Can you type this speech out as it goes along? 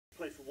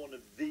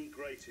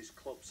greatest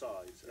club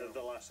sides of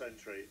the last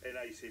century in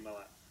AC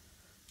Milan.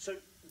 So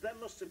there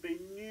must have been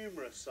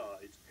numerous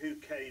sides who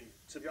came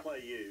to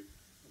play you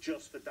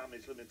just for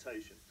damage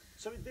limitation.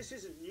 So this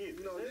isn't new.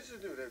 No, this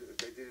is new.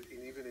 They did it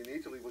even in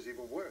Italy. Was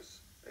even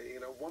worse.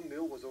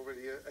 1-0 was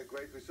already a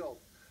great result.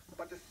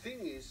 But the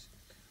thing is,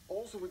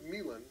 also with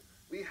Milan,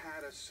 we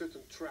had a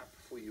certain trap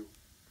for you.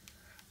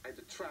 And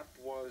the trap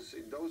was,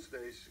 in those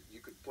days,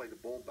 you could play the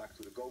ball back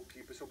to the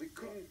goalkeeper, so we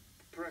couldn't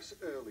press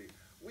early.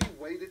 We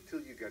waited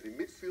till you get in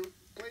midfield,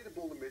 play the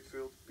ball in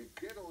midfield, we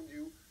get on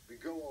you, we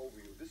go over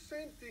you. The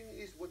same thing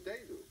is what they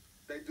do.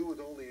 They do it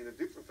only in a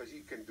different phase.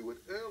 You can do it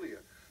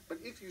earlier. But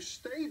if you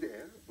stay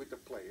there with the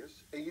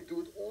players and you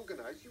do it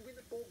organized, you win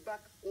the ball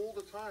back all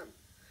the time.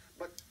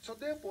 So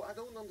therefore, I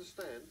don't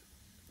understand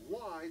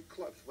why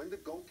clubs, when the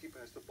goalkeeper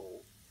has the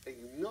ball, and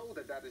you know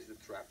that that is the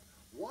trap,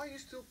 why are you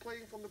still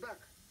playing from the back?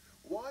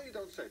 Why you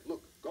don't say,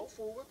 look, go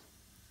forward,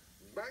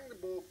 bang the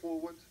ball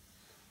forward,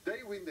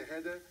 they win the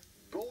header,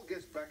 ball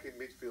gets back in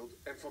midfield,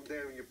 and from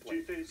there you play. Do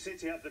you think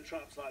City have the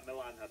traps like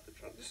Milan have the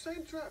traps? The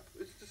same trap.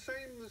 It's the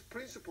same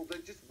principle. They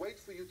just wait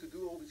for you to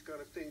do all these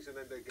kind of things, and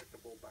then they get the